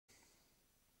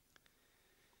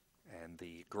And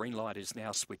the green light is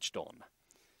now switched on.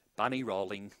 Bunny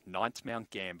rolling, 9th Mount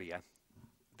Gambier.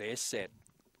 They're set.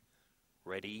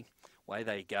 Ready. Away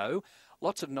they go.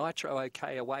 Lots of Nitro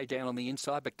okay away down on the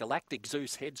inside, but Galactic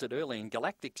Zeus heads it early, and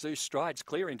Galactic Zeus strides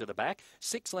clear into the back.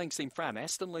 6 lengths in front.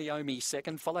 Aston Leomi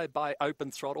second, followed by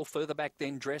Open Throttle. Further back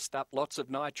then, Dressed Up. Lots of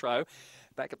Nitro.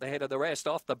 Back at the head of the rest.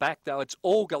 Off the back, though, it's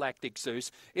all Galactic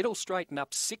Zeus. It'll straighten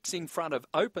up 6 in front of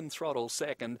Open Throttle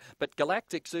second, but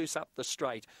Galactic Zeus up the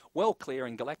straight. Well clear,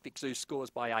 and Galactic Zeus scores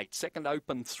by 8. Second,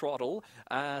 Open Throttle.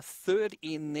 Third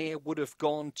in there would have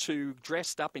gone to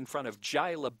Dressed Up in front of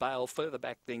Jailer Bale. Further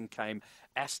back then came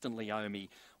Aston Leomi,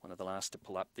 one of the last to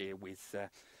pull up there with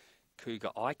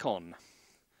Cougar Icon.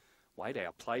 Weighed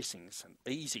our placings, an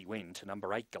easy win to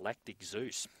number 8 Galactic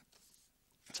Zeus.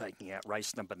 Taking out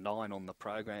race number 9 on the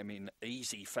program in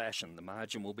easy fashion. The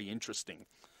margin will be interesting.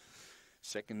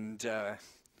 Second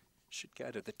should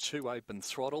go to the 2 Open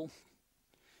Throttle,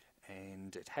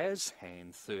 and it has.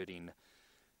 And third in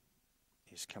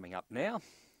is coming up now.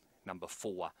 Number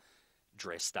 4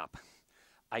 Dressed Up.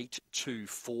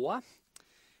 824.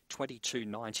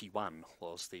 22.91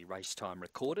 was the race time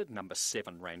recorded. Number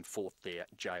 7 ran 4th there,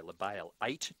 Jailer Bale.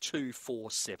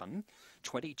 8.247,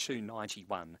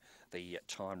 22.91 the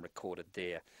time recorded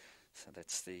there. So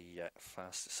that's the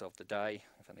fastest of the day.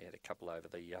 I've only had a couple over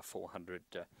the 400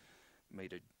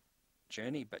 metre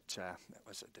journey, but that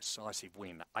was a decisive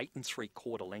win. 8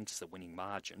 3/4 lengths the winning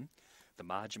margin. The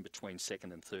margin between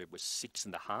second and third was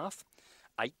 6.5.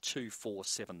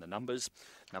 8.247 the numbers.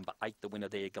 Number 8 the winner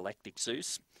there, Galactic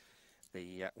Zeus.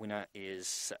 The winner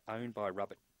is owned by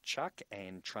Robert Chuck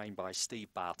and trained by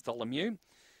Steve Bartholomew.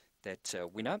 That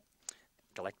winner,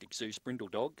 Galactic Zeus, Brindle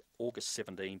Dog, August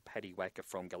 17, Paddy Wacker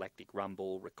from Galactic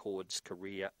Rumble, records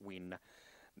career win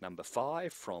number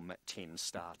 5 from 10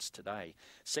 starts today.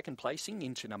 Second placing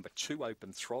into number 2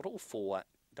 Open Throttle for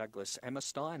Douglas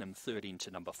Hammerstein, and third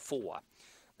into number 4.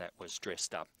 That was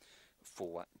Dressed Up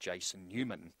for Jason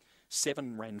Newman.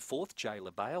 7 ran 4th,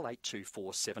 Jailer Bale,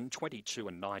 8.247,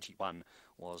 22.91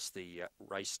 was the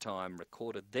race time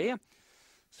recorded there.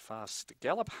 It's fast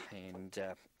gallop,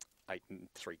 and 8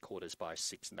 3/4 by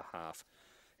 6.5.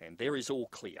 And there is all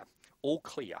clear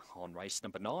on race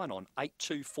number 9 on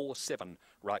 8.247,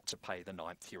 right to pay the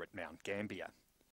 9th here at Mt Gambier.